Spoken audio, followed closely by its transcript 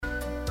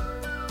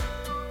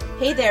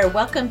Hey there,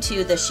 welcome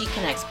to the She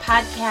Connects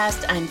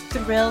podcast. I'm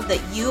thrilled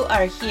that you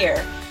are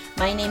here.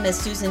 My name is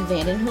Susan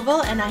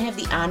Vandenheuvel, and I have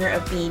the honor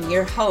of being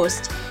your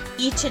host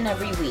each and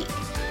every week.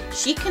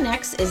 She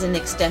Connects is an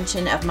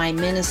extension of my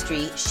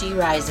ministry, She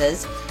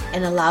Rises,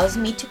 and allows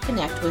me to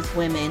connect with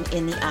women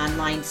in the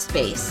online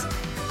space.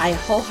 I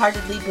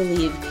wholeheartedly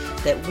believe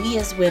that we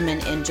as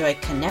women enjoy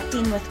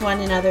connecting with one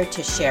another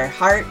to share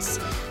hearts,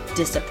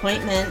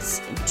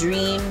 disappointments,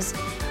 dreams,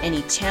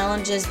 any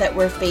challenges that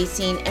we're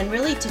facing, and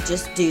really to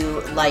just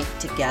do life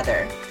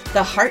together.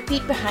 The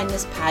heartbeat behind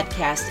this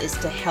podcast is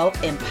to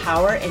help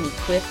empower and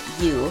equip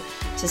you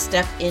to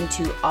step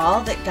into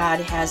all that God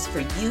has for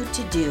you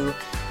to do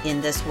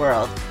in this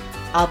world.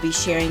 I'll be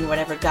sharing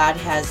whatever God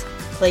has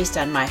placed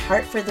on my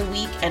heart for the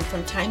week, and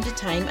from time to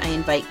time I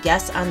invite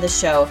guests on the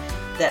show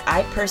that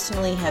I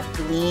personally have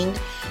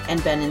gleaned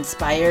and been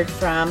inspired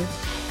from,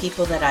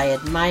 people that I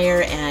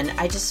admire and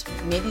I just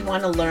maybe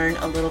want to learn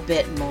a little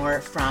bit more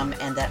from,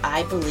 and that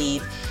I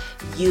believe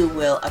you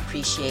will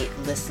appreciate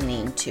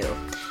listening to.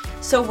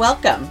 So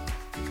welcome.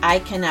 I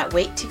cannot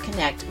wait to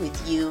connect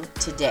with you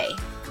today.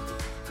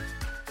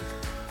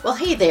 Well,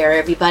 hey there,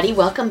 everybody.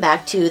 Welcome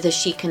back to the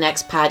She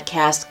Connects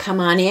podcast.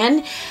 Come on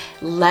in.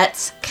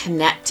 Let's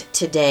connect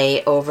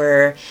today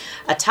over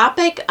a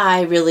topic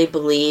I really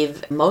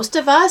believe most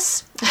of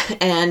us,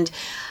 and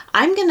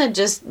I'm going to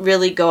just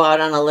really go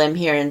out on a limb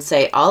here and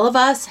say all of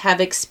us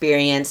have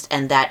experienced,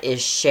 and that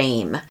is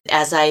shame.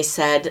 As I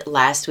said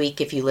last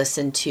week, if you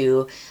listened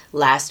to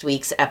last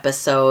week's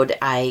episode,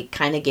 I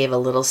kind of gave a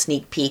little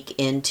sneak peek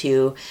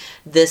into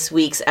this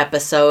week's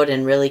episode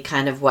and really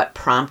kind of what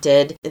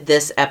prompted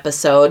this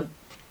episode.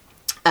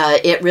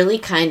 It really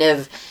kind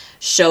of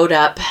showed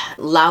up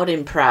loud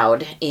and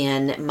proud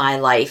in my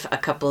life a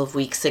couple of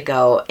weeks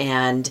ago,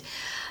 and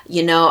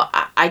you know,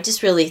 I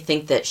just really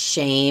think that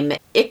shame,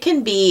 it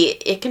can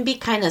be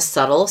kind of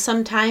subtle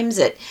sometimes.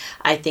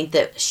 I think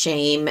that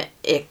shame,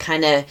 it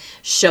kind of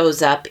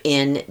shows up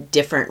in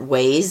different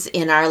ways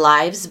in our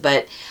lives,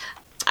 but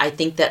I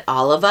think that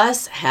all of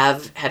us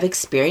have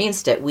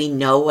experienced it. We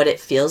know what it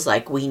feels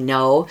like. We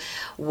know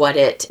what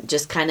it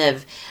just kind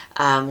of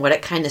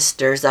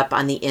stirs up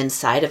on the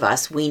inside of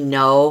us. We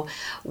know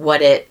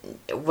what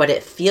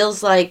it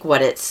feels like,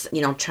 what it's,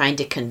 trying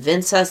to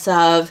convince us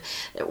of.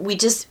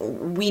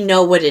 We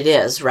know what it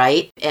is,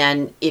 right?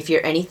 And if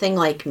you're anything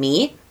like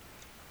me,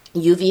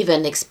 you've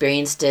even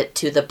experienced it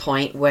to the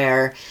point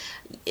where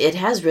it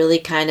has really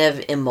kind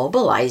of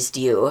immobilized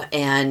you.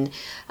 And,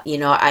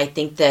 I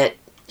think that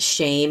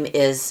shame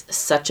is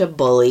such a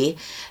bully.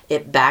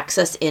 It backs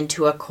us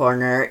into a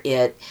corner.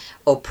 It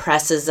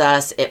oppresses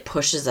us. It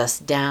pushes us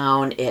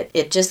down.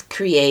 It just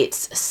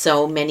creates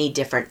so many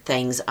different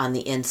things on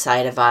the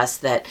inside of us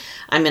that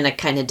I'm going to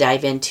kind of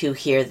dive into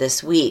here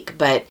this week.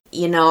 But,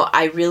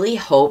 I really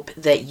hope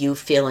that you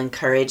feel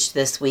encouraged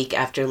this week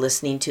after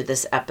listening to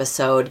this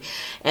episode,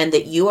 and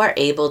that you are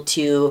able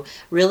to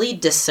really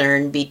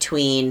discern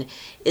between,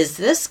 is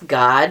this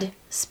God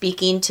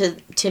speaking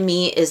to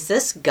me? Is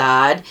this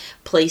God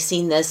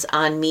placing this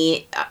on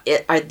me?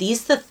 Are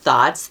these the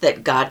thoughts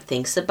that God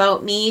thinks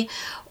about me?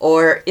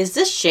 Or is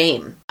this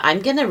shame?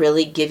 I'm going to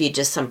really give you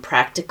just some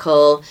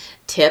practical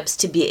tips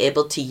to be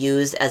able to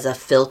use as a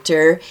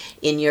filter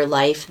in your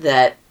life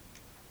that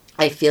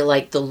I feel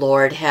like the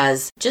Lord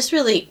has just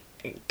really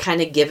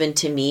kind of given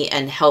to me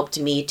and helped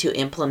me to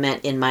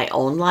implement in my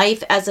own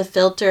life as a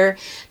filter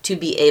to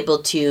be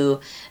able to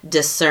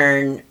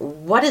discern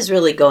what is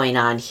really going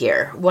on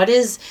here. What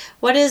is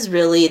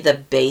really the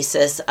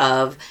basis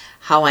of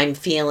how I'm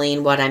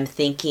feeling, what I'm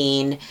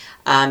thinking,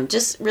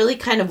 just really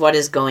kind of what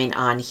is going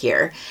on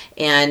here.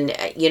 And,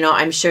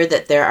 I'm sure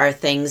that there are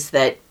things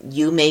that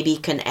you maybe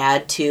can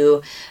add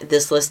to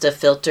this list of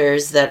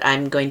filters that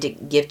I'm going to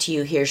give to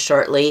you here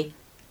shortly.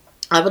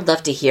 I would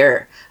love to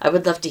hear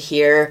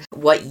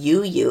what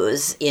you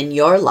use in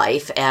your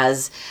life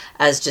as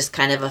just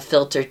kind of a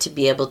filter to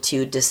be able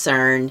to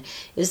discern,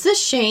 is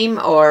this shame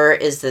or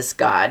is this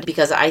God?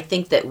 Because I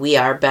think that we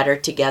are better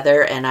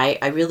together, and I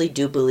really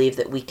do believe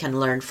that we can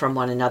learn from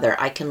one another.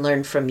 I can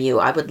learn from you.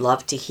 I would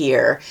love to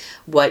hear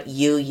what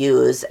you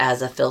use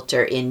as a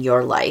filter in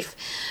your life.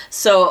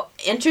 So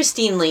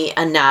interestingly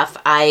enough,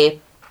 I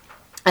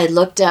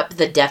looked up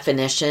the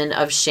definition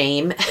of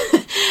shame.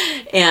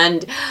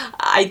 And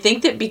I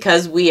think that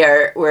because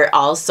we're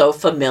all so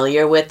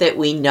familiar with it,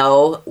 we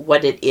know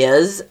what it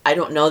is. I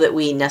don't know that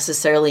we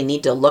necessarily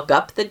need to look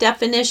up the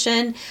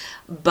definition,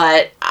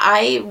 but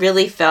I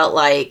really felt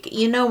like,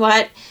 you know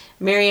what,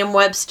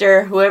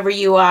 Merriam-Webster, whoever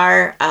you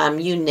are,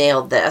 you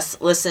nailed this.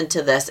 Listen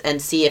to this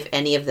and see if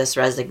any of this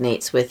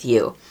resonates with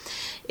you.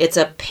 It's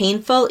a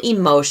painful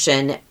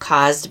emotion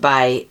caused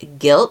by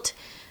guilt,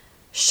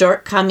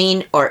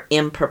 shortcoming, or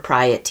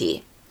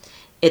impropriety.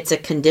 It's a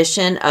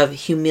condition of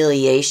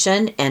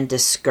humiliation and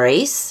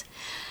disgrace,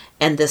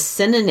 and the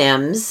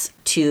synonyms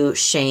to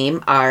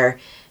shame are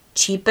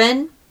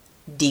cheapen,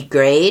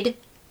 degrade,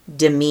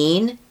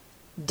 demean,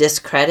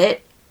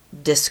 discredit,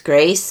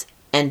 disgrace,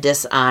 and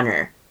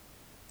dishonor.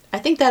 I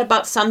think that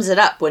about sums it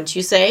up, wouldn't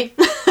you say?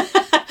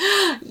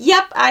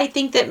 Yep, I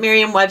think that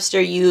Merriam-Webster,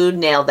 you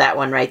nailed that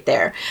one right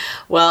there.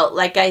 Well,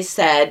 like I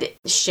said,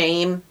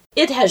 shame,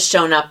 it has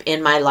shown up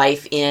in my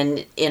life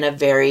in a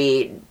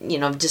very,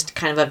 just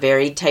kind of a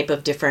very type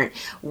of different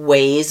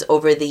ways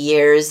over the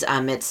years.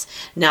 It's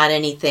not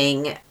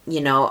anything,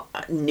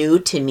 new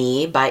to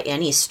me by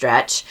any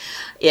stretch.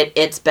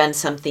 It's been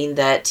something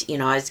that,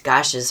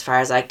 as far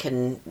as I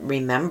can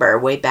remember,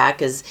 way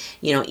back as,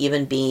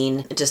 even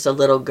being just a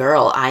little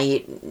girl,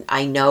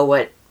 I know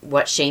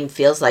what shame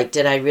feels like.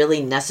 Did I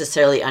really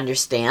necessarily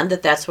understand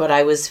that that's what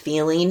I was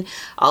feeling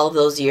all of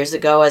those years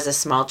ago as a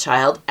small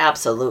child?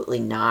 Absolutely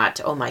not.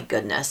 Oh my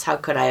goodness, how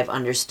could I have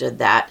understood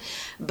that?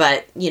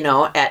 But,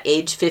 at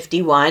age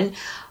 51,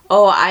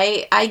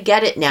 I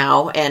get it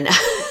now. And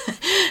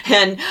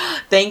and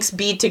thanks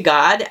be to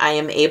God, I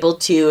am able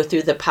to,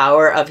 through the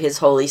power of His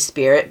Holy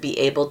Spirit, be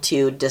able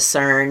to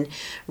discern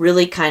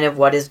really kind of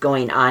what is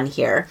going on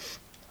here.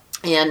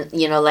 And,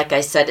 like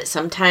I said,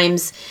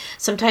 sometimes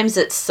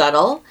it's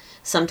subtle,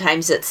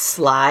 sometimes it's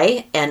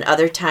sly, and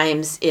other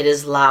times it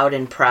is loud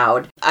and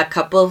proud. A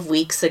couple of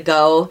weeks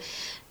ago,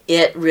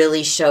 it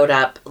really showed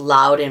up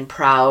loud and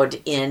proud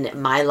in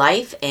my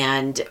life.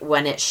 And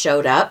when it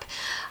showed up,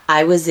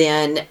 I was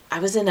in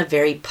a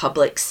very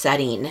public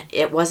setting.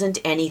 It wasn't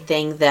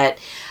anything that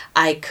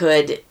I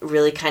could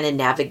really kind of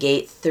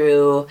navigate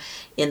through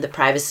in the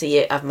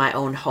privacy of my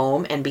own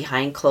home and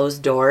behind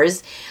closed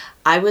doors.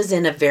 I was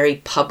in a very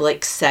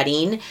public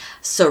setting,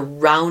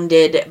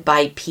 surrounded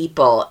by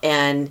people,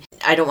 and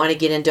I don't want to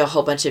get into a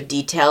whole bunch of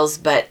details,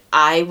 but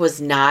I was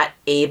not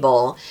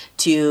able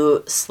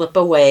to slip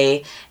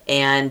away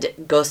and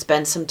go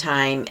spend some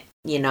time,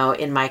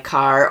 in my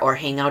car, or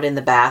hang out in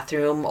the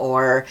bathroom,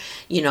 or,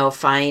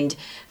 find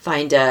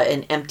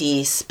an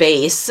empty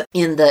space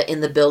in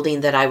the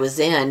building that I was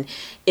in.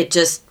 It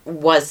just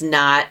was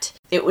not.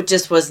 It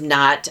just was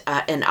not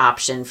an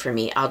option for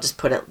me. I'll just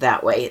put it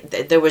that way.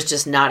 There was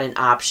just not an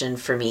option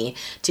for me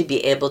to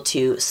be able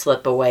to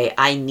slip away.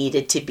 I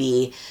needed to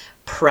be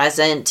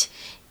present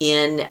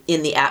in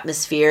the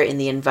atmosphere, in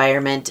the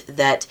environment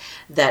that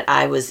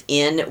I was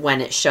in when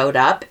it showed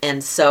up.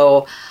 And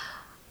so,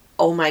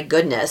 oh my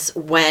goodness,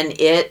 when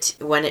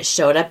it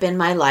showed up in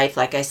my life,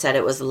 like I said,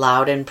 it was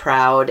loud and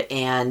proud,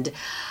 and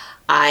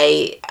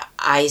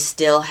I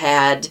still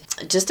had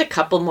just a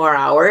couple more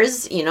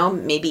hours,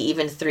 maybe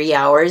even 3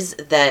 hours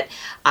that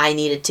I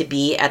needed to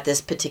be at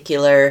this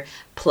particular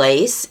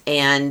place.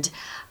 And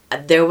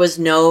there was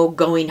no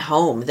going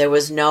home. There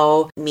was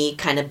no me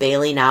kind of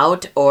bailing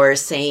out or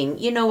saying,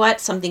 you know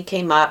what, something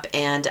came up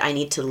and I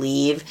need to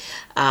leave.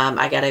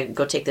 I got to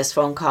go take this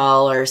phone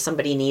call, or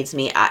somebody needs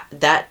me.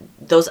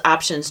 Those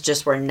options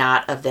just were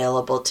not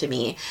available to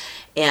me.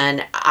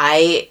 And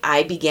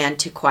I began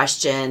to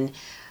question,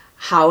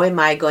 how am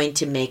I going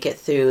to make it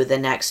through the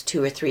next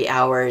 2 or 3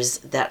 hours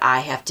that I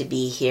have to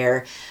be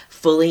here,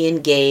 fully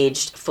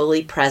engaged,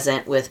 fully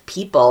present with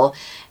people?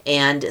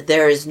 And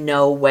there is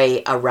no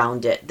way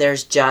around it.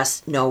 There's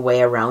just no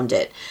way around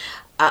it.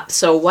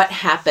 So what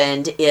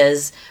happened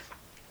is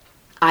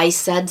I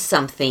said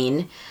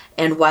something,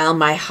 and while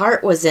my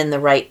heart was in the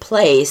right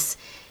place,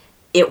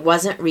 it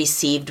wasn't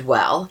received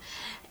well.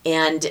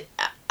 And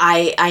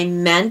I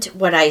meant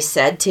what I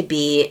said to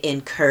be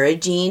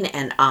encouraging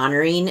and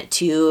honoring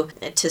to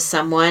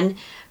someone,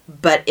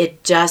 but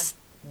it just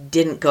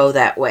didn't go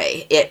that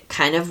way. It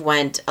kind of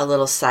went a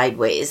little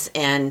sideways.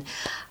 And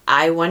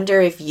I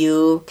wonder if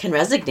you can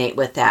resonate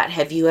with that.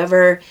 Have you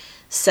ever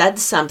said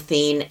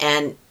something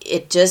and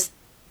it just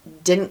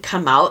didn't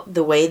come out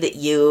the way that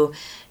you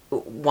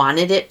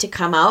wanted it to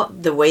come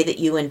out, the way that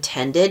you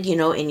intended,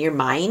 in your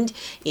mind,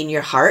 in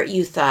your heart?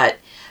 You thought,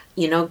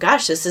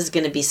 gosh, this is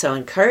going to be so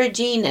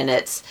encouraging, and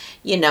it's,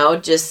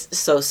 just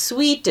so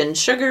sweet and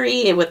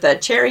sugary with a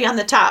cherry on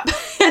the top.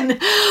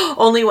 And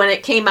only when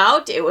it came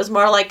out, it was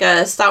more like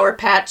a Sour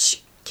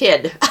Patch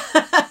Kid.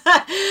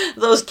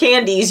 Those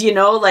candies,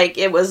 like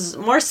it was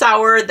more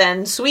sour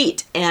than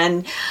sweet.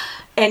 And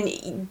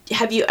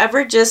have you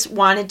ever just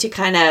wanted to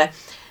kind of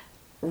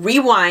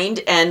rewind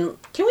and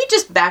can we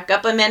just back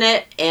up a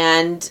minute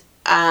and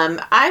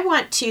I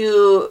want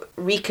to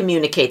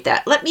recommunicate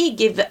that. Let me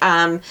give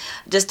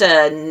just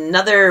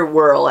another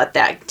whirl at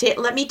that.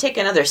 Let me take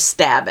another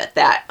stab at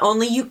that.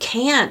 Only you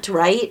can't,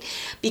 right?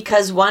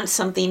 Because once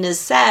something is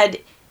said,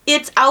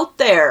 it's out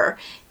there.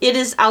 It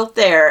is out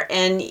there.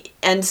 And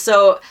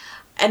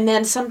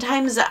then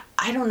sometimes,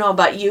 I don't know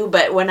about you,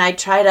 but when I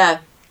try to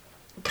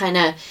kind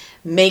of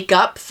make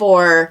up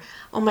for,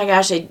 oh my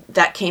gosh,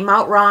 that came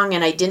out wrong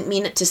and I didn't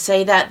mean it to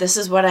say that. This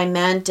is what I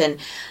meant. And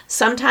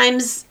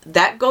sometimes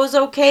that goes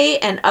okay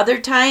and other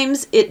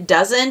times it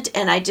doesn't.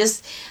 And I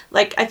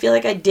feel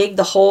like I dig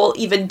the hole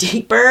even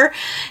deeper.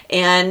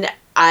 And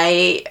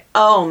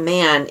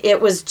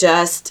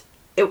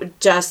it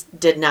just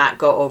did not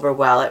go over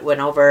well. It went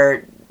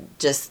over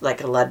just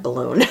like a lead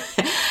balloon.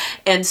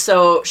 And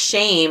so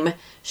shame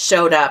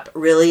showed up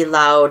really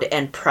loud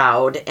and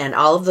proud, and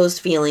all of those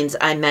feelings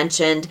I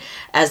mentioned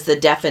as the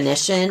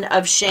definition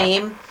of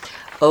shame.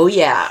 Oh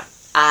yeah,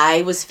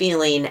 I was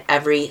feeling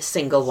every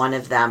single one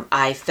of them.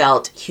 I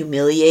felt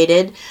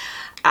humiliated.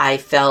 I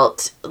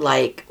felt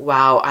like,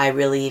 wow, I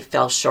really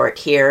fell short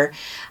here.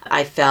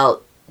 I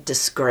felt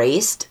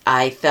disgraced.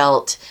 I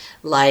felt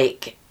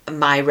like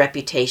my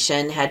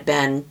reputation had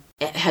been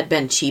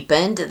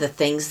cheapened. The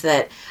things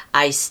that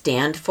I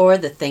stand for,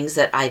 the things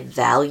that I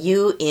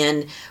value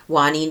in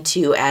wanting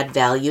to add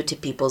value to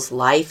people's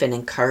life and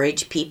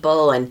encourage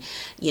people and,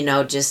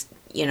 just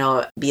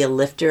be a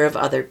lifter of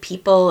other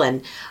people.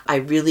 And I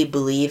really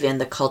believe in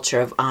the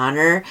culture of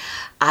honor.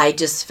 I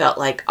just felt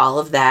like all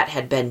of that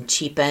had been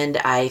cheapened.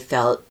 I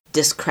felt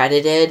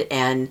discredited,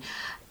 and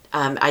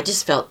I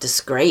just felt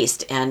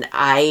disgraced. And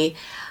I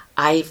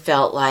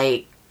felt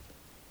like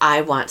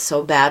I want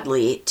so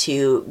badly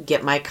to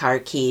get my car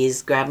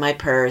keys, grab my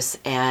purse,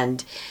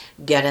 and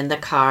get in the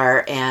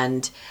car.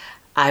 And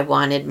I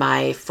wanted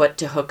my foot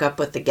to hook up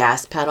with the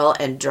gas pedal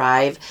and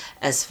drive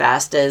as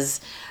fast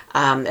as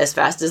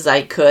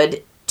I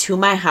could to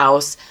my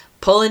house,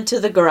 pull into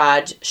the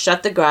garage,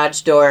 shut the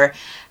garage door,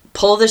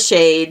 pull the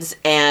shades,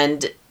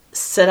 and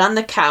sit on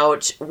the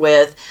couch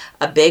with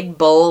a big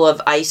bowl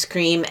of ice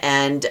cream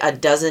and a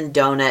dozen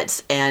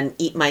donuts and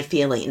eat my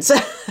feelings.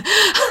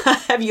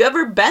 Have you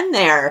ever been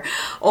there?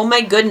 Oh my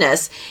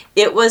goodness.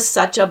 It was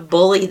such a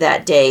bully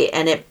that day,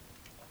 and it,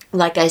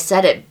 like I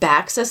said, it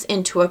backs us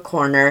into a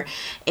corner.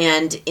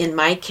 And in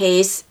my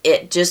case,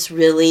 it just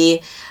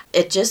really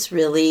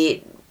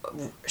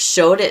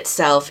showed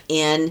itself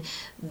in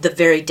the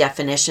very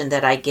definition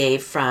that I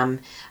gave from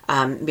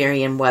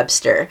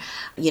Merriam-Webster.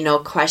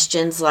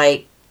 Questions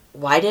like,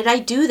 why did I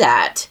do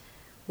that?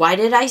 Why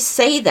did I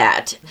say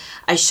that?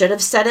 I should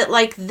have said it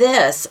like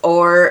this,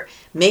 or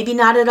maybe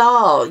not at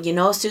all.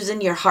 Susan,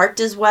 your heart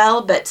does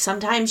well, but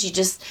sometimes you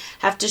just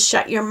have to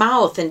shut your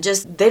mouth and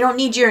they don't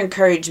need your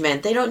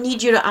encouragement. They don't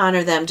need you to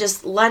honor them.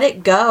 Just let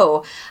it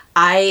go.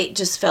 I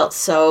just felt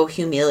so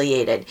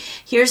humiliated.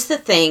 Here's the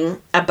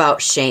thing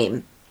about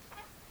shame.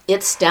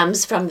 It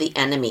stems from the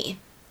enemy.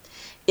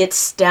 It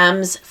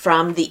stems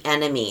from the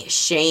enemy.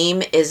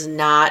 Shame is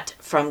not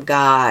from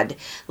God.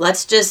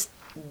 Let's just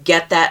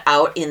get that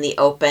out in the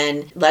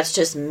open. Let's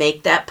just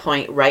make that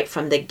point right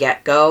from the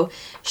get-go.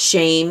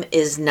 Shame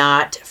is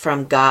not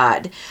from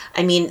God.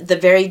 I mean, the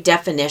very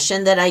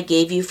definition that I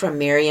gave you from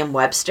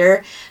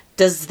Merriam-Webster,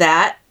 does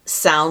that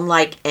sound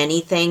like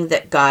anything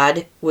that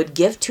God would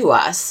give to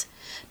us?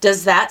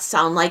 Does that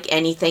sound like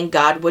anything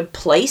God would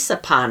place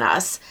upon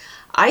us?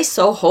 I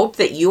so hope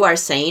that you are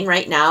saying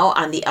right now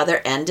on the other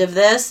end of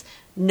this,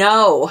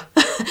 no,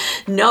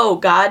 no,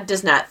 God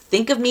does not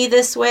think of me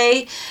this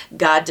way.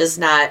 God does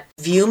not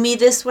view me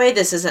this way.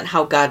 This isn't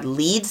how God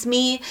leads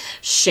me.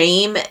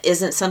 Shame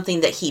isn't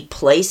something that he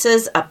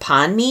places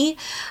upon me.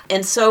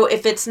 And so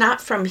if it's not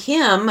from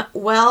him,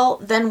 well,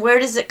 then where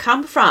does it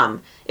come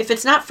from? If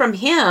it's not from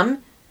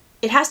him,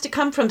 it has to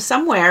come from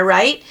somewhere,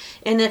 right?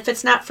 And if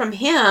it's not from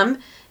him,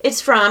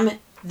 it's from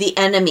the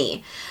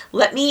enemy.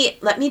 Let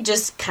me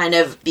just kind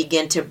of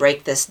begin to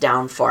break this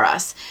down for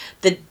us.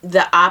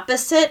 The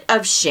opposite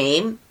of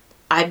shame,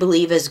 I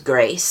believe, is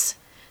grace.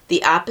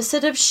 The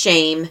opposite of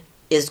shame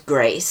is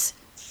grace.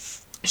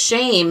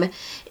 Shame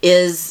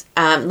is,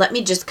 let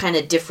me just kind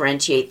of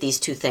differentiate these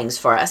two things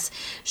for us.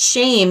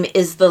 Shame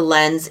is the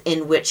lens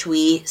in which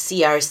we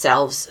see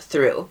ourselves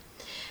through.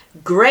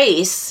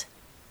 Grace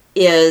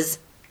is,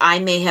 I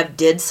may have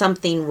did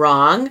something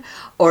wrong,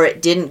 or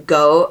it didn't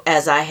go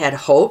as I had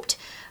hoped,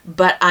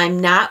 but I'm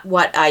not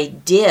what I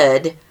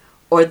did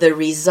or the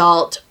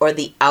result or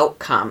the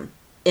outcome.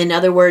 In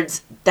other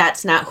words,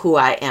 that's not who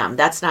I am.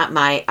 That's not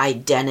my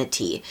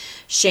identity.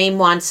 Shame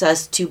wants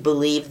us to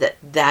believe that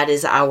that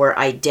is our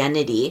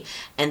identity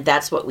and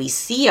that's what we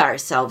see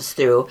ourselves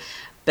through,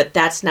 but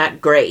that's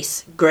not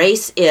grace.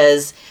 Grace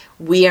is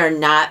we are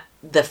not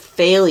the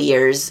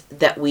failures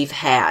that we've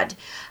had.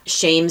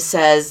 Shame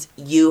says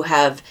you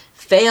have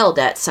failed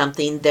at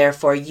something,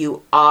 therefore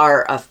you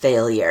are a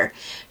failure.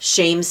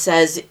 Shame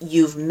says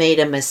you've made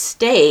a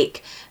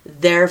mistake,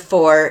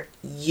 therefore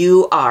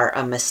you are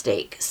a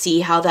mistake.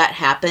 See how that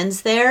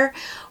happens there?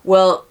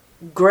 Well,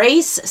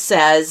 grace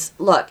says,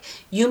 look,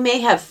 you may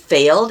have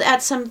failed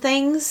at some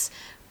things,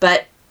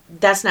 but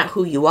that's not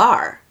who you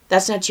are.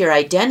 That's not your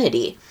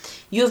identity.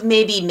 You've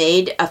maybe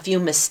made a few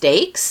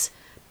mistakes,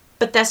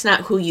 but that's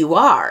not who you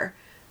are.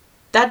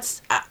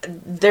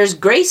 There's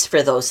grace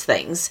for those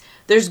things.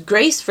 There's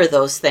grace for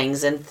those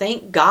things, and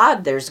thank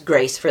God there's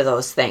grace for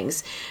those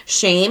things.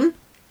 Shame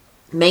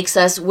makes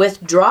us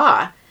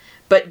withdraw,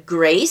 but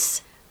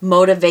grace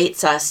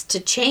motivates us to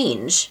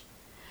change.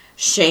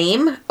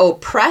 Shame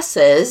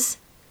oppresses,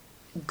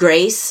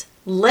 grace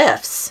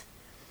lifts.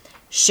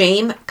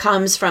 Shame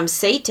comes from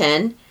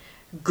Satan.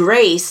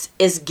 Grace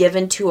is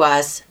given to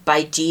us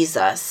by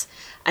Jesus.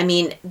 I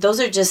mean, those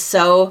are just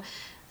so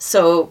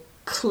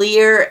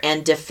clear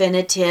and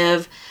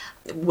definitive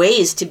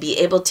ways to be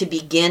able to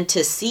begin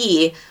to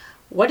see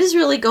what is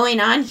really going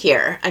on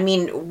here. I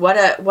mean, what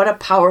a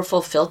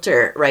powerful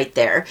filter right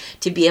there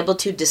to be able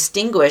to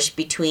distinguish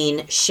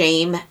between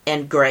shame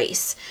and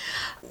grace.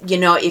 You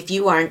know, if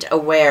you aren't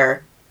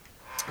aware,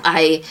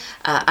 I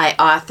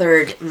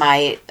authored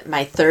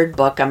my third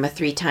book. I'm a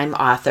 3-time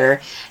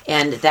author,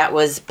 and that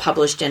was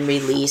published and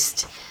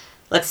released,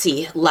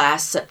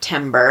 last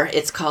September.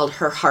 It's called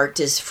Her Heart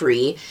is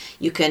Free.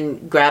 You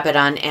can grab it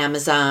on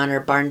Amazon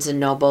or Barnes &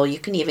 Noble. You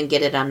can even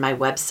get it on my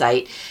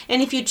website.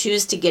 And if you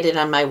choose to get it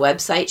on my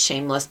website,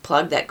 shameless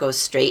plug, that goes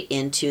straight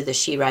into the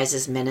She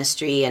Rises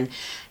ministry and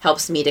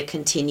helps me to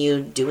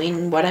continue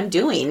doing what I'm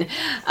doing,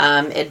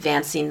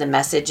 advancing the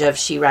message of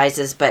She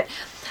Rises. But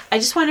I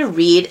just want to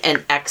read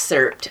an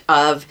excerpt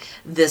of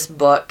this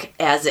book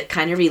as it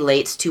kind of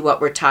relates to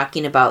what we're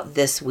talking about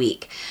this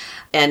week.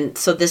 And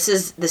so this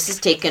is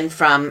taken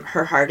from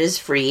Her Heart is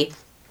Free.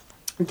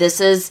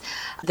 This is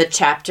the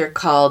chapter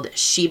called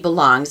She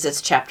Belongs. It's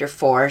chapter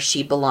 4,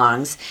 She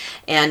Belongs.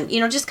 And,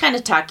 just kind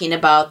of talking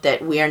about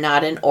that we are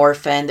not an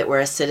orphan, that we're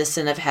a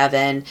citizen of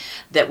heaven,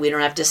 that we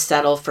don't have to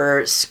settle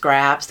for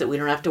scraps, that we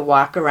don't have to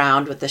walk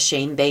around with a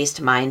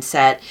shame-based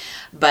mindset,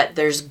 but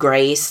there's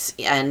grace.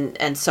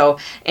 And so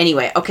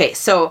anyway, okay,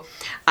 so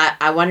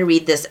I want to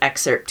read this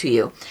excerpt to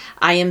you.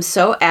 I am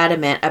so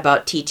adamant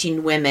about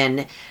teaching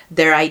women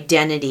their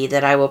identity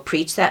that I will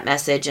preach that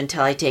message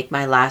until I take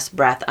my last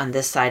breath on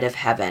this side of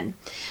heaven.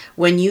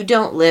 When you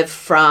don't live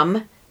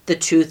from the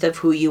truth of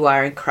who you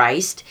are in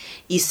Christ,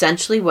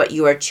 essentially what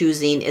you are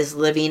choosing is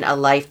living a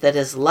life that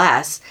is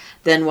less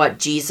than what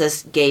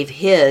Jesus gave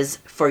his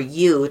for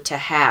you to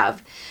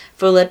have.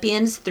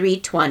 Philippians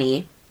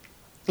 3:20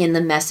 in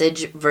the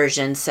Message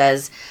version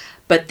says,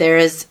 "But there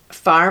is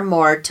far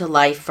more to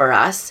life for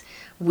us.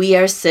 We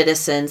are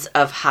citizens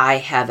of high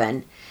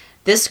heaven."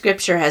 This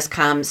scripture has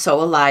come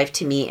so alive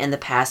to me in the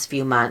past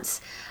few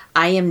months.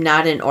 I am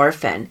not an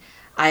orphan.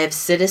 I have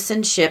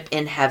citizenship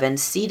in heaven,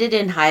 seated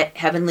in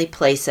heavenly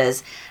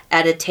places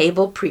at a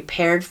table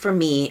prepared for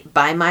me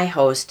by my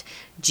host,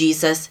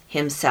 Jesus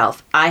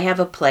himself. I have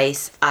a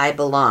place. I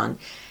belong.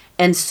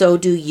 And so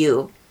do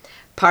you.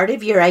 Part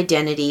of your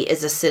identity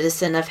is a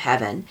citizen of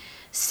heaven,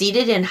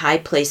 seated in high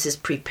places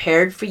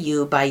prepared for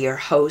you by your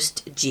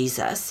host,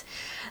 Jesus.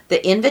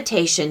 The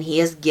invitation he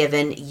has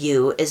given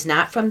you is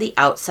not from the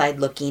outside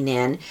looking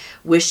in,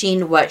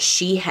 wishing what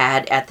she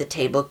had at the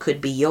table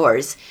could be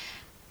yours.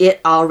 It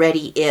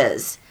already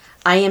is.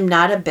 I am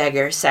not a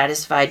beggar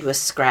satisfied with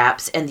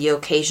scraps and the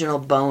occasional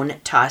bone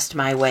tossed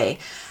my way.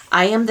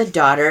 I am the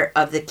daughter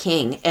of the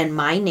King, and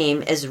my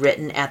name is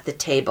written at the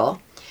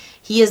table.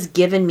 He has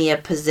given me a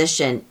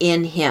position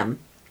in him.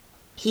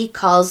 He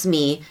calls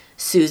me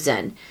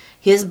Susan,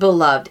 his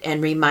beloved,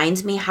 and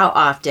reminds me how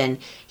often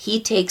he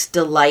takes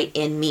delight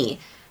in me.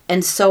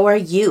 And so are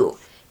you.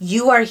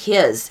 You are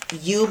his.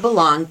 You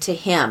belong to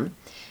him.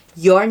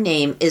 Your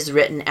name is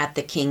written at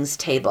the King's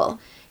table.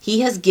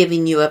 He has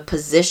given you a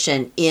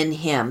position in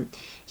him.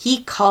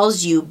 He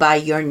calls you by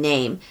your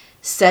name,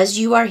 says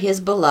you are his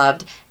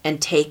beloved,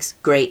 and takes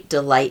great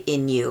delight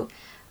in you.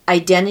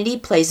 Identity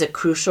plays a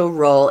crucial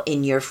role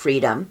in your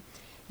freedom.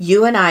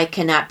 You and I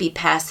cannot be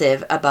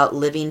passive about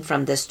living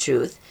from this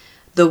truth.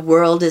 The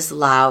world is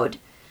loud.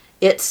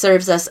 It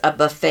serves us a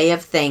buffet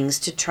of things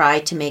to try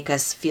to make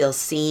us feel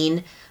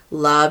seen,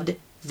 loved,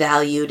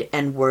 valued,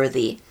 and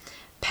worthy.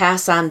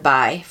 Pass on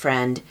by,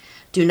 friend.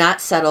 Do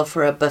not settle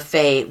for a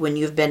buffet when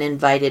you've been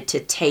invited to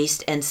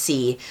taste and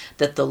see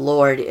that the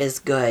Lord is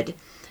good.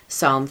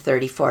 Psalm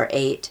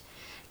 34:8.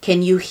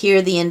 Can you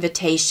hear the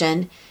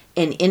invitation?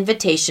 An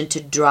invitation to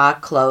draw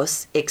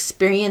close,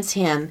 experience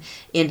him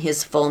in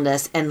his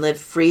fullness, and live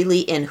freely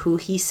in who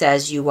he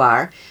says you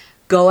are.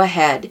 Go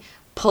ahead,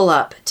 pull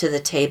up to the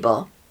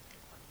table.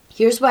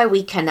 Here's why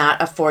we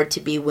cannot afford to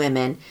be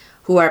women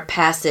who are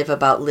passive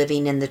about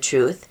living in the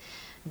truth.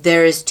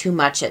 There is too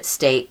much at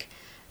stake.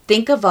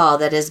 Think of all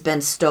that has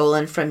been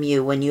stolen from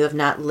you when you have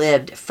not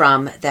lived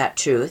from that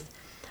truth.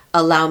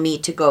 Allow me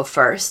to go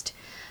first.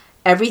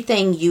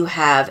 Everything you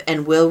have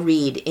and will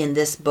read in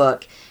this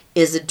book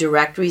is a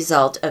direct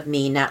result of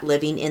me not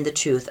living in the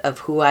truth of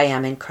who I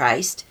am in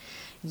Christ.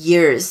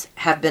 Years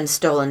have been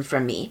stolen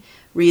from me.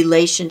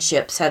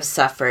 Relationships have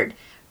suffered.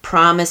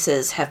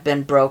 Promises have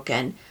been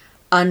broken.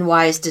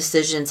 Unwise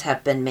decisions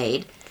have been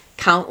made.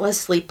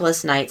 Countless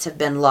sleepless nights have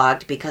been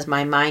logged because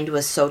my mind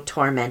was so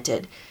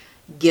tormented.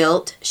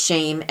 Guilt,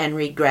 shame, and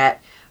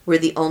regret were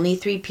the only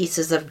 3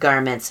 pieces of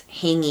garments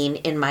hanging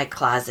in my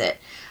closet.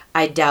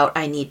 I doubt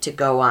I need to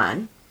go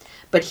on.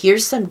 But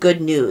here's some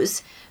good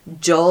news.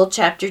 Joel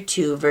chapter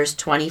 2, verse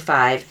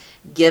 25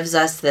 gives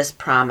us this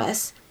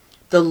promise.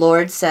 The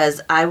Lord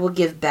says, I will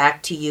give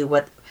back to you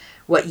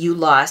what you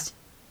lost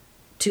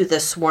to the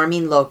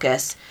swarming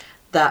locust,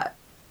 the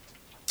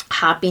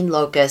hopping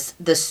locust,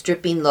 the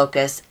stripping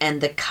locust,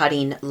 and the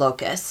cutting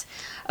locust.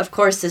 Of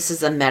course, this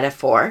is a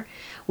metaphor.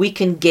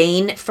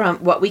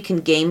 What we can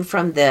gain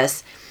from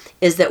this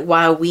is that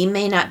while we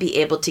may not be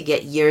able to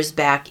get years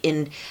back,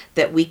 in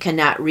that we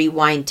cannot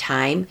rewind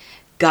time,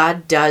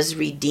 God does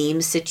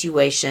redeem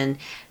situations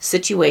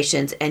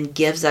and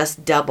gives us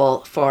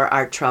double for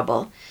our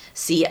trouble.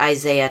 See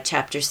Isaiah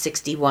chapter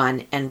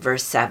 61 and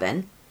verse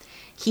 7.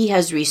 He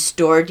has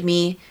restored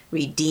me,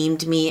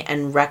 redeemed me,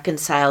 and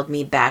reconciled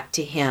me back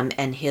to him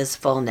and his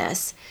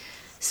fullness.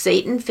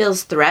 Satan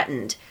feels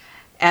threatened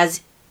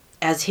as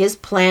his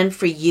plan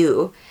for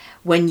you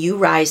when you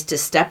rise to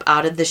step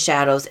out of the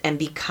shadows and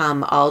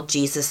become all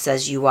Jesus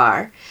says you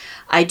are.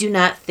 I do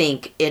not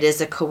think it is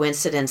a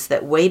coincidence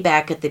that way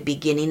back at the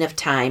beginning of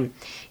time,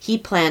 he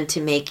planned to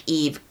make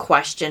Eve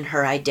question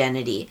her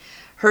identity.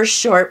 Her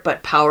short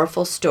but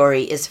powerful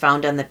story is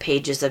found on the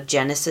pages of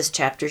Genesis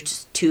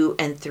chapters 2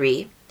 and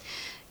 3.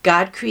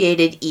 God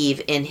created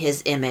Eve in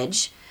his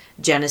image.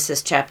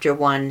 Genesis chapter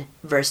 1,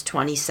 verse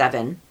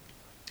 27.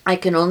 I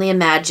can only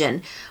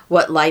imagine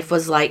what life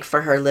was like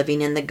for her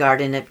living in the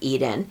Garden of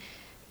Eden.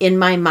 In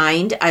my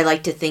mind, I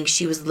like to think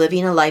she was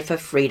living a life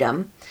of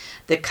freedom,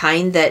 the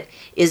kind that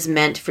is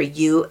meant for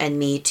you and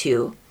me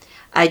too.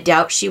 I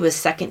doubt she was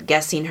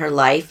second-guessing her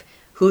life,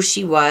 who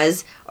she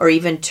was, or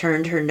even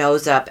turned her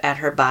nose up at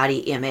her body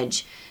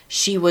image.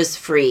 She was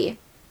free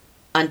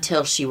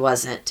until she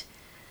wasn't.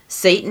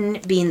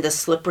 Satan, being the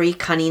slippery,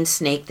 cunning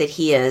snake that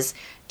he is,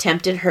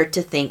 tempted her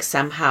to think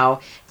somehow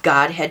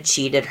God had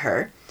cheated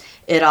her.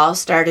 It all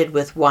started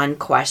with one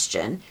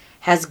question.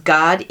 Has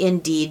God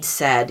indeed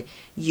said,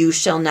 "You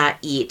shall not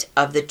eat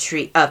of the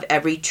tree of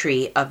every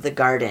tree of the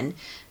garden"?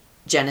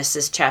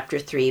 Genesis chapter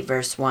 3,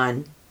 verse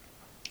 1.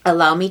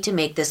 Allow me to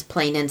make this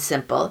plain and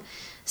simple.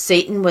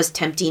 Satan was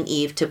tempting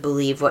Eve to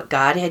believe what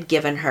God had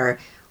given her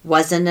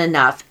wasn't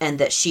enough and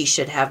that she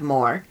should have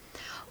more.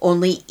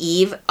 Only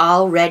Eve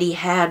already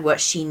had what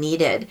she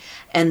needed,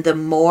 and the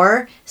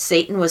more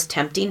Satan was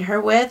tempting her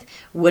with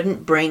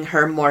wouldn't bring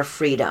her more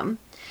freedom.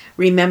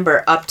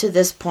 Remember, up to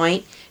this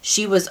point,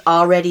 she was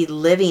already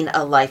living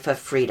a life of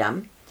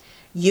freedom.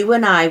 You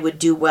and I would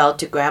do well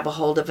to grab a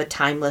hold of a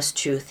timeless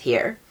truth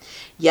here.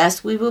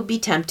 Yes, we will be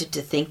tempted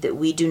to think that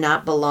we do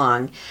not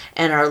belong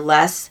and are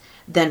less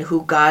than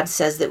who God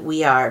says that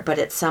we are, but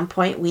at some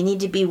point we need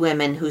to be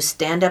women who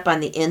stand up on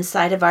the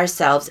inside of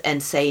ourselves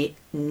and say,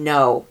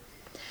 no.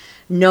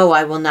 No,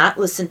 I will not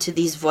listen to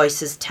these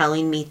voices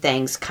telling me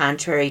things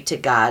contrary to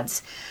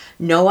God's.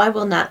 No, I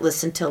will not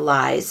listen to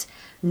lies.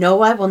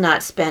 No, I will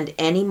not spend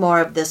any more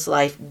of this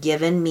life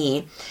given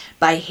me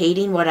by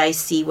hating what I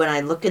see when I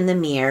look in the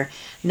mirror,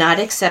 not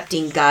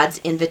accepting God's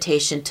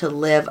invitation to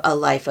live a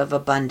life of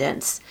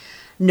abundance.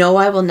 No,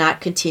 I will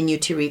not continue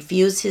to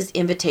refuse his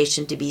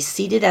invitation to be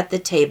seated at the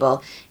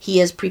table he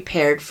has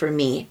prepared for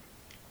me.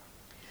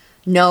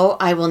 No,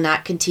 I will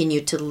not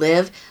continue to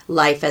live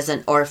life as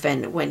an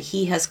orphan when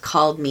he has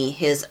called me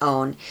his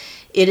own.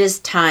 It is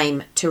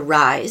time to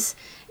rise.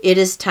 It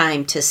is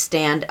time to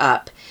stand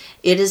up.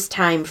 It is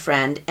time,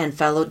 friend and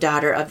fellow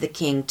daughter of the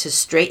King, to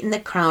straighten the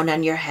crown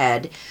on your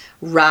head,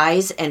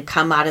 rise and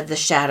come out of the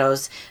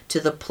shadows to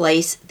the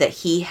place that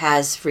he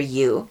has for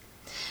you.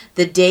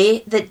 The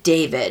day that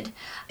David,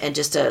 and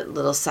just a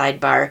little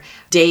sidebar,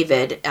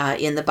 David,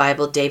 in the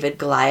Bible, David,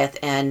 Goliath,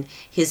 and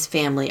his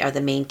family are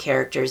the main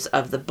characters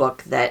of the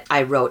book that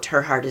I wrote,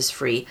 Her Heart is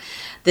Free.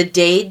 The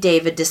day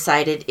David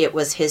decided it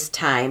was his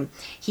time,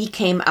 he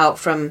came out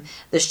from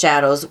the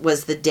shadows,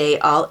 was the day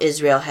all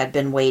Israel had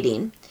been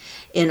waiting.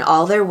 In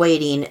all their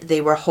waiting,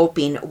 they were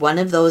hoping one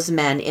of those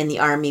men in the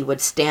army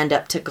would stand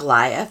up to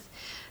Goliath.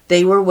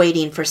 They were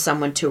waiting for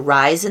someone to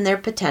rise in their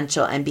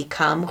potential and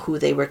become who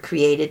they were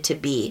created to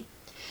be.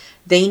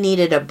 They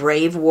needed a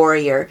brave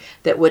warrior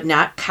that would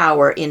not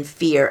cower in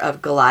fear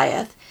of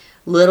Goliath.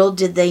 Little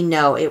did they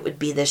know it would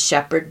be the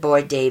shepherd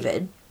boy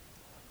David.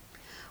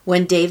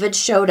 When David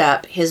showed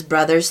up, his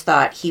brothers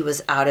thought he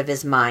was out of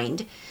his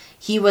mind.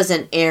 He was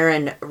an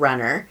errand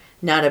runner,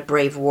 not a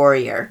brave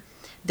warrior.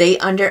 They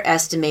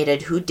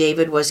underestimated who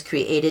David was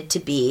created to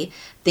be,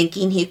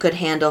 thinking he could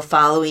handle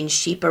following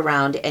sheep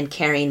around and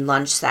carrying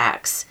lunch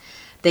sacks.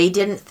 They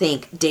didn't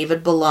think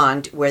David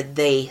belonged where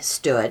they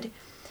stood.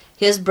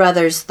 His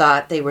brothers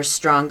thought they were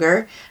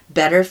stronger,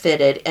 better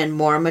fitted, and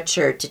more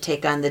mature to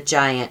take on the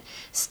giant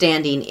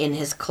standing in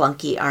his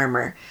clunky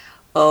armor.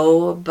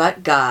 Oh,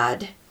 but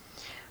God.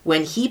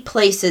 When he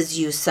places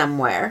you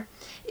somewhere,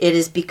 it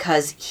is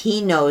because he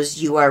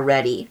knows you are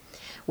ready.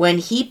 When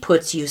he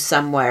puts you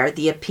somewhere,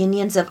 the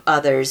opinions of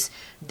others,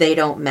 they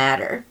don't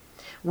matter.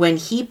 When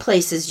he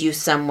places you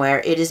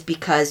somewhere, it is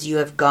because you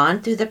have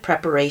gone through the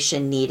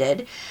preparation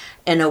needed,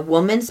 and a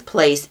woman's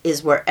place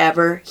is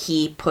wherever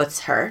he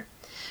puts her.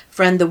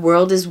 Friend, the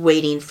world is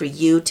waiting for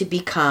you to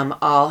become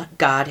all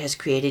God has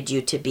created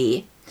you to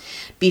be.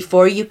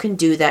 Before you can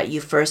do that,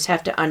 you first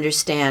have to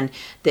understand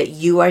that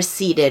you are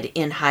seated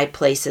in high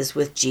places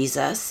with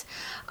Jesus.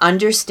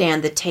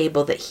 Understand the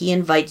table that he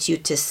invites you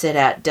to sit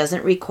at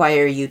doesn't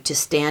require you to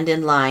stand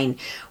in line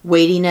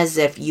waiting as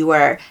if you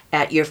are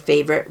at your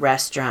favorite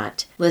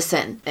restaurant.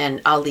 Listen,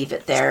 and I'll leave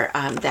it there,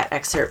 that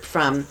excerpt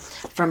from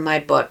my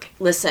book.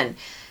 Listen,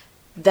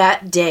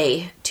 that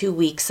day 2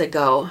 weeks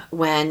ago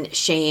when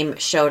shame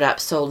showed up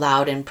so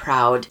loud and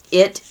proud,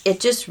 it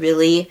just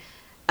really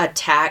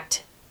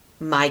attacked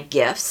my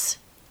gifts.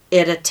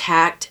 It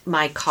attacked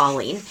my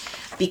calling,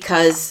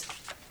 because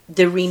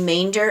the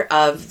remainder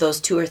of those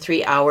 2 or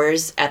 3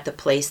 hours at the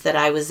place that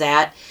I was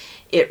at,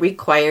 it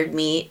required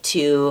me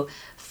to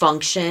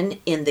function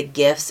in the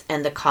gifts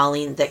and the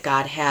calling that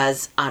God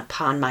has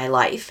upon my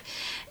life.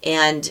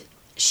 And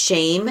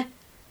shame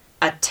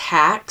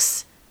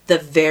attacks the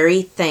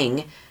very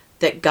thing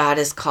that God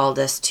has called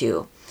us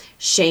to.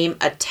 Shame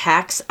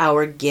attacks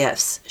our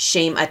gifts.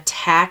 Shame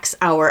attacks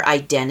our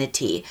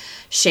identity.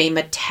 Shame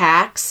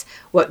attacks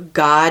what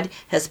God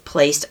has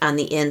placed on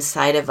the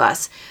inside of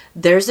us.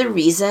 There's a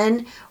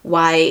reason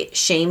why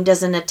shame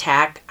doesn't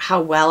attack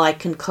how well I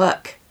can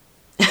cook.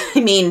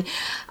 I mean,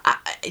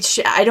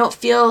 I don't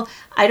feel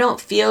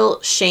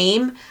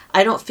shame.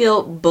 I don't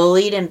feel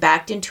bullied and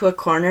backed into a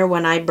corner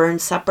when I burn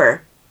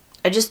supper.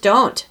 I just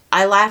don't.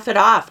 I laugh it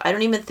off. I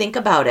don't even think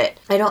about it.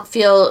 I don't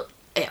feel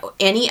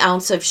any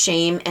ounce of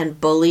shame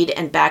and bullied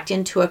and backed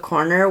into a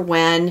corner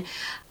when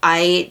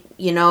I,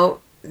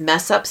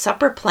 mess up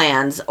supper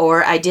plans,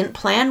 or I didn't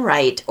plan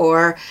right,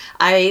 or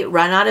I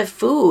run out of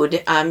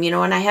food,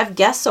 when I have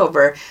guests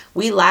over.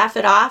 We laugh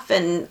it off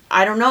and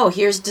I don't know,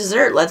 here's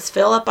dessert. Let's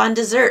fill up on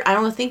dessert. I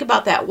don't think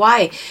about that.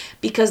 Why?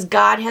 Because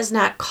God has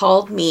not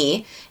called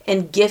me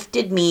and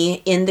gifted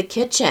me in the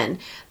kitchen.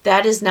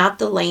 That is not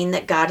the lane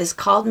that God has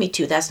called me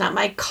to. That's not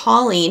my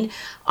calling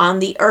on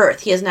the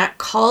earth. He has not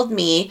called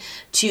me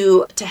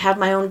to have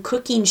my own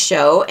cooking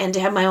show and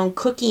to have my own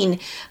cooking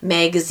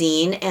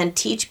magazine and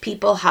teach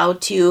people how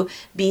to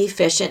be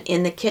efficient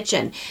in the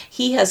kitchen.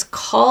 He has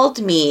called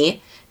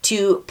me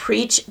to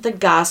preach the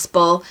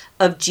gospel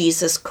of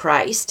Jesus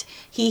Christ.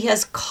 He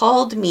has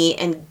called me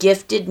and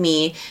gifted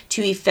me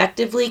to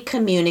effectively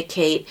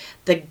communicate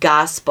the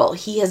gospel.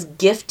 He has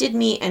gifted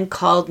me and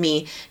called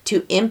me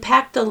to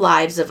impact the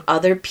lives of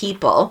other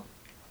people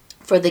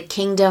for the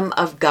kingdom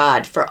of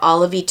God for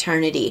all of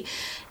eternity.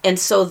 And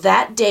so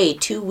that day,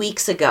 2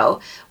 weeks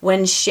ago,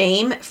 when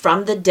shame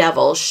from the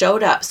devil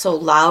showed up so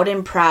loud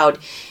and proud,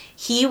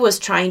 he was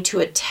trying to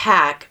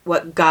attack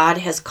what God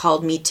has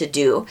called me to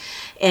do.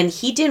 And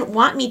he didn't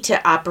want me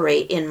to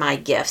operate in my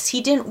gifts.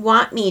 He didn't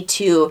want me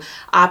to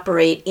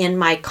operate in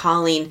my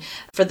calling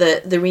for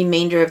the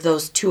remainder of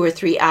those 2 or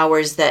 3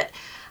 hours that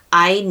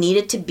I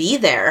needed to be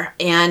there,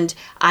 and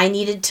I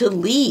needed to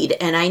lead,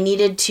 and I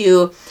needed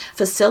to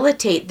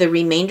facilitate the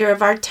remainder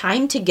of our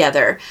time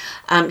together.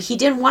 He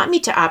didn't want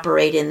me to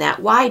operate in that.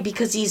 Why?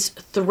 Because he's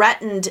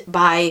threatened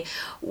by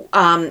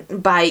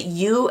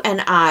you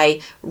and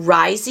I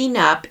rising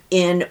up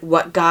in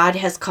what God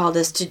has called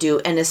us to do,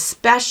 and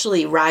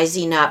especially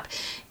rising up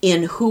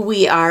in who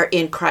we are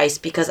in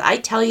Christ. Because I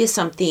tell you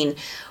something,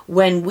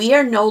 when we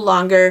are no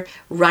longer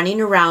running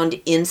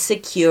around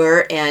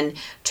insecure and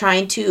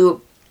trying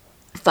to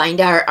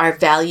find our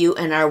value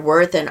and our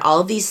worth and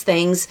all these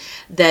things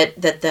that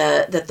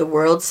the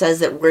world says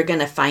that we're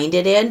going to find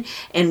it in,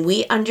 and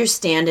we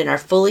understand and are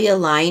fully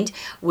aligned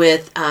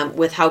with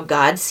how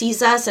God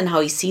sees us and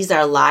how he sees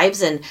our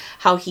lives and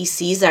how he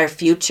sees our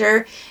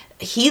future,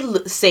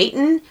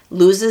 Satan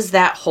loses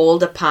that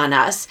hold upon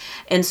us.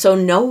 And so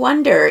no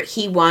wonder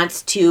he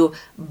wants to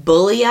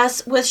bully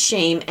us with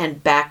shame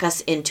and back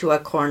us into a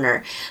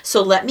corner.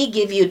 So let me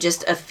give you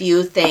just a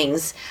few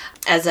things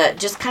as a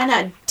just kind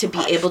of to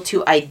be able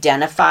to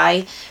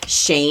identify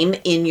shame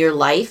in your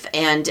life,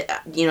 and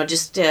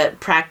just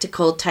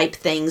practical type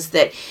things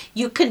that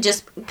you can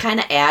just kind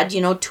of add,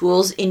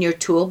 tools in your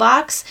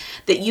toolbox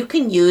that you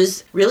can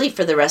use really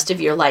for the rest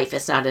of your life.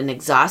 It's not an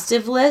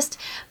exhaustive list,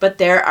 but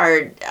there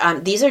are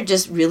these are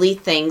just really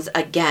things,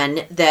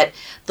 again, that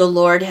the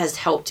Lord has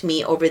helped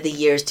me over the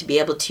years to be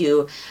able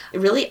to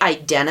really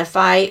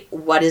identify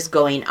what is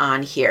going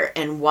on here.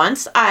 And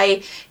once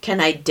I can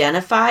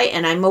identify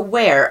and I'm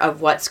aware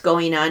of what's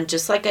going on,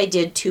 just like I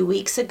did 2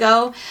 weeks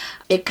ago,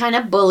 it kind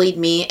of bullied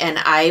me and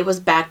I was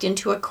backed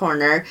into a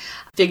corner,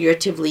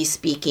 figuratively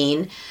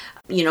speaking,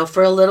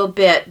 for a little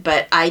bit,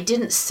 but I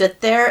didn't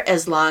sit there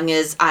as long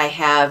as I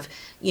have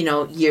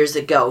years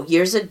ago.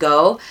 Years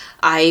ago,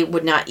 I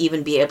would not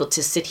even be able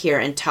to sit here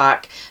and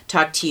talk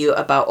to you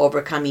about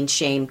overcoming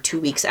shame 2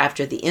 weeks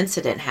after the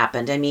incident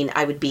happened. I mean,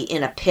 I would be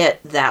in a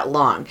pit that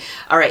long.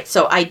 All right,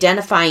 so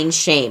identifying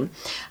shame.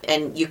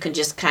 And you can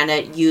just kind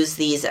of use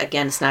these.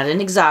 Again, it's not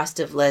an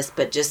exhaustive list,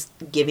 but just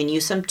giving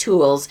you some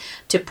tools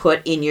to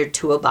put in your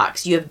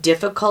toolbox. You have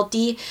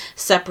difficulty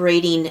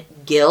separating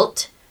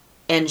guilt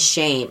and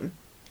shame.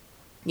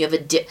 You have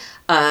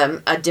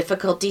a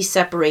difficulty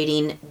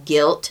separating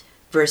guilt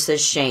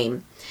versus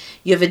shame.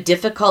 You have a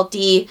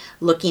difficulty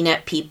looking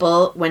at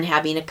people when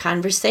having a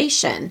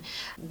conversation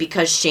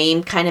because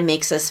shame kind of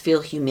makes us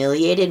feel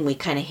humiliated and we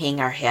kind of hang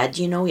our head.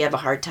 We have a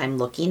hard time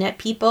looking at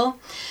people.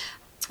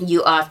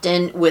 You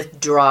often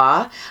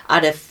withdraw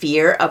out of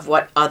fear of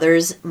what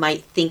others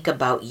might think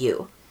about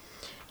you.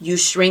 You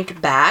shrink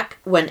back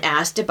when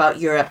asked about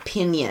your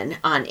opinion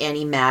on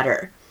any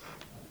matter.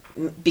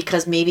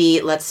 Because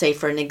maybe, let's say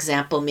for an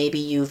example, maybe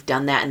you've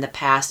done that in the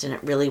past and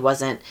it really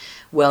wasn't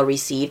well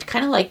received,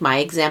 kind of like my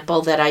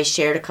example that I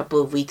shared a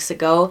couple of weeks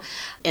ago.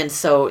 And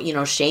so,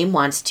 shame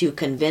wants to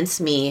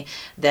convince me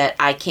that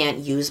I can't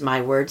use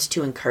my words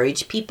to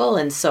encourage people.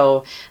 And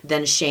so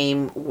then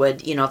shame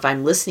would, if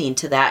I'm listening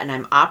to that and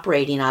I'm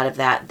operating out of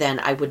that, then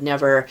I would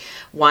never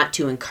want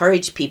to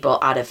encourage people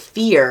out of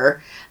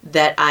fear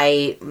that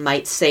I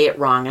might say it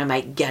wrong. I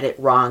might get it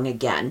wrong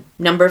again.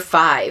 Number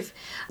 5,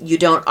 you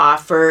don't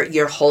offer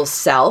your whole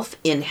self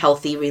in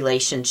healthy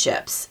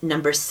relationships.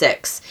 Number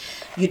 6,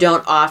 you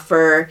don't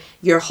offer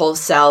your whole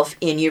self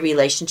in your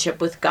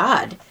relationship with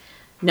God.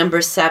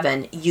 Number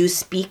 7, you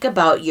speak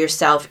about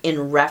yourself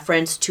in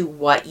reference to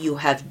what you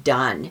have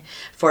done.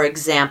 For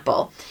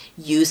example,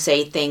 you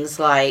say things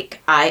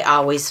like, I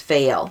always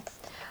fail.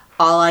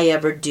 All I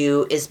ever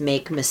do is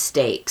make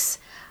mistakes.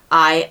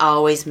 I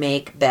always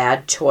make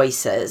bad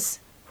choices.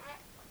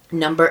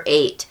 Number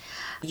 8,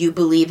 you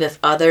believe if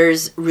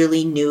others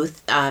really knew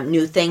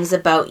things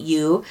about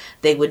you,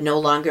 they would no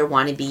longer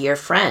want to be your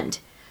friend.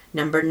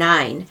 Number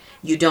 9,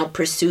 you don't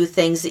pursue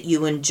things that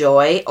you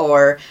enjoy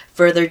or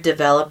further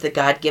develop the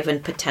God-given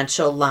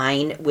potential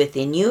lying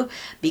within you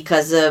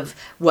because of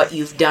what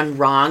you've done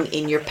wrong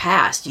in your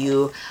past.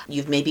 You've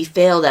maybe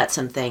failed at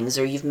some things,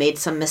 or you've made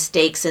some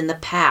mistakes in the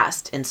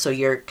past, and so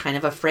you're kind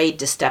of afraid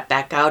to step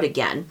back out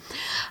again.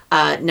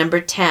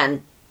 Number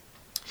 10,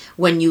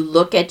 when you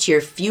look at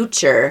your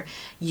future,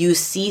 you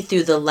see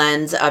through the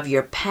lens of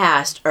your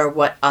past or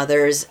what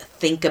others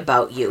think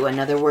about you. In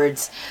other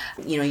words,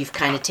 you've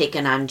kind of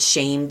taken on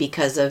shame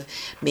because of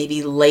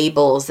maybe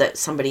labels that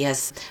somebody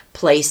has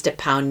placed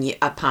upon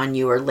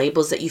you, or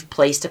labels that you've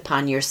placed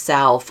upon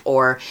yourself,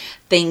 or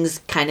things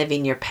kind of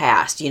in your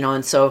past,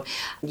 and so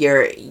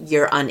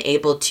you're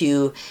unable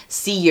to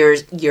see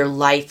your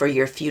life or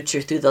your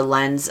future through the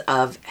lens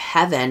of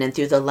heaven and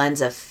through the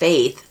lens of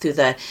faith, through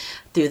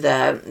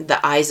the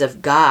eyes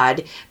of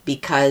God,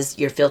 because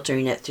you're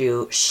filtering it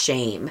through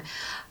shame.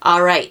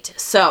 All right,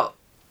 so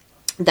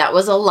that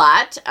was a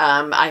lot.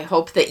 I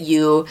hope that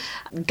you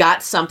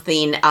got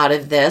something out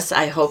of this.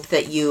 I hope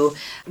that you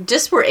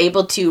just were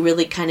able to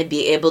really kind of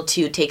be able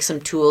to take some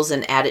tools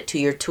and add it to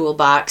your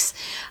toolbox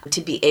to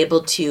be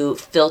able to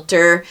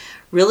filter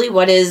really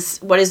what is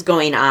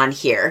going on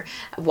here.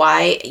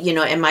 Why,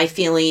 am I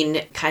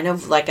feeling kind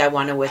of like I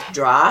want to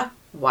withdraw?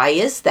 Why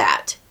is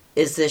that?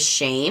 Is this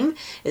shame?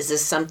 Is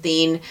this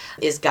something,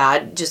 is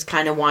God just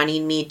kind of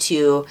wanting me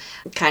to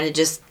kind of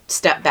just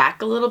step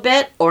back a little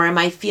bit, or am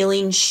I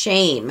feeling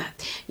shame?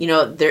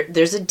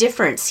 There's a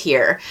difference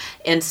here.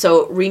 And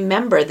so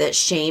remember that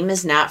shame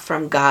is not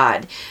from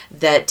God,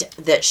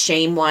 that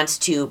shame wants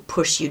to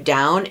push you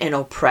down and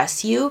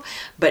oppress you,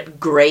 but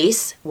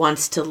grace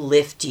wants to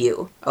lift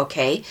you,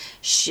 okay?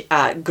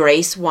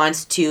 Grace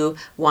wants to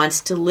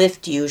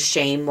lift you.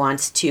 Shame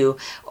wants to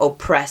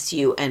oppress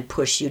you and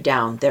push you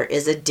down. There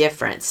is a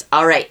difference.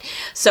 All right.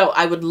 So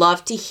I would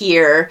love to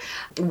hear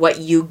what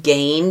you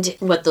gained,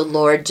 what the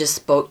Lord just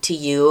spoke to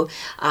you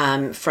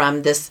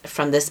from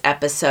this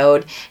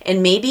episode,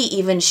 and maybe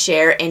even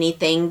share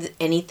anything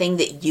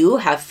that you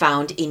have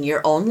found in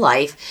your own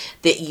life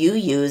that you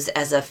use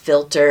as a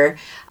filter,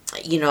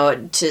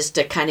 just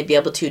to kind of be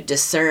able to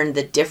discern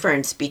the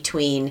difference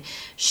between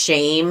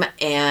shame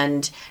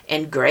and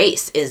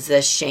grace. Is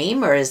this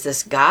shame, or is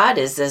this God?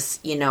 Is this,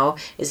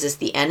 is this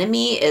the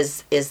enemy?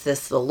 Is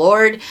this the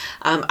Lord?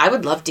 I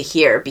would love to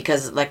hear,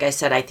 because like I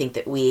said, I think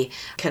that we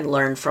can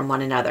learn from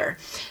one another.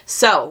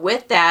 So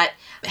with that,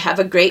 have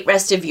a great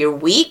rest of your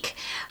week.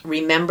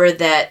 Remember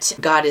that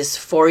God is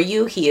for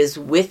you. He is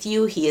with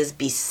you. He is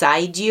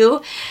beside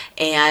you.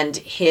 And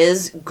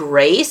His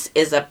grace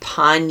is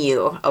upon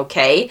you,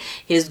 okay?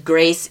 His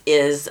grace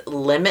is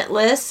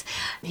limitless.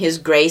 His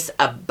grace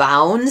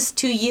abounds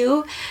to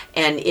you.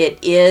 And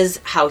it is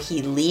how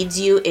He leads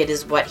you. It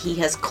is what He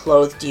has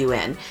clothed you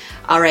in.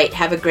 All right,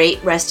 have a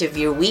great rest of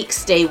your week.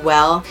 Stay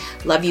well.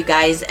 Love you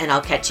guys, and I'll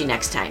catch you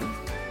next time.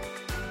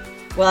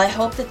 Well, I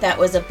hope that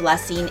was a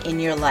blessing in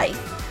your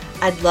life.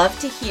 I'd love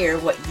to hear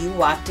what you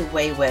walked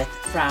away with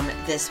from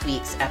this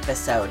week's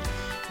episode.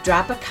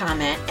 Drop a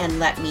comment and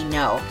let me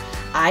know.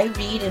 I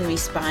read and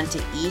respond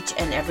to each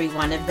and every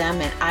one of them,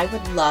 and I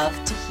would love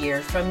to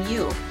hear from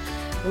you.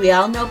 We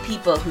all know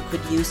people who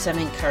could use some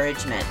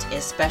encouragement,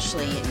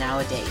 especially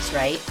nowadays,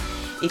 right?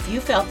 If you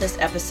felt this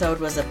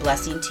episode was a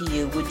blessing to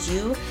you, would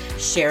you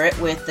share it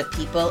with the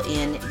people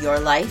in your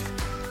life?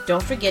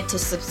 Don't forget to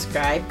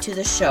subscribe to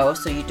the show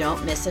so you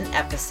don't miss an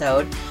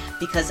episode,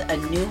 because a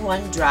new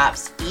one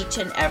drops each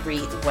and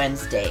every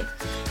Wednesday.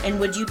 And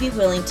would you be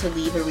willing to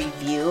leave a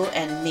review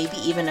and maybe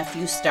even a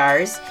few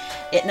stars?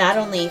 It not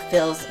only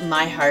fills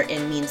my heart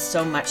and means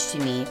so much to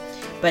me,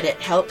 but it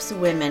helps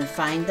women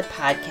find the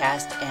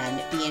podcast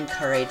and be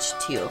encouraged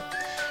too.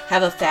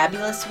 Have a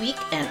fabulous week,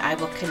 and I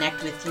will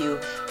connect with you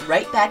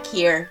right back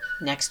here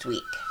next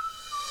week.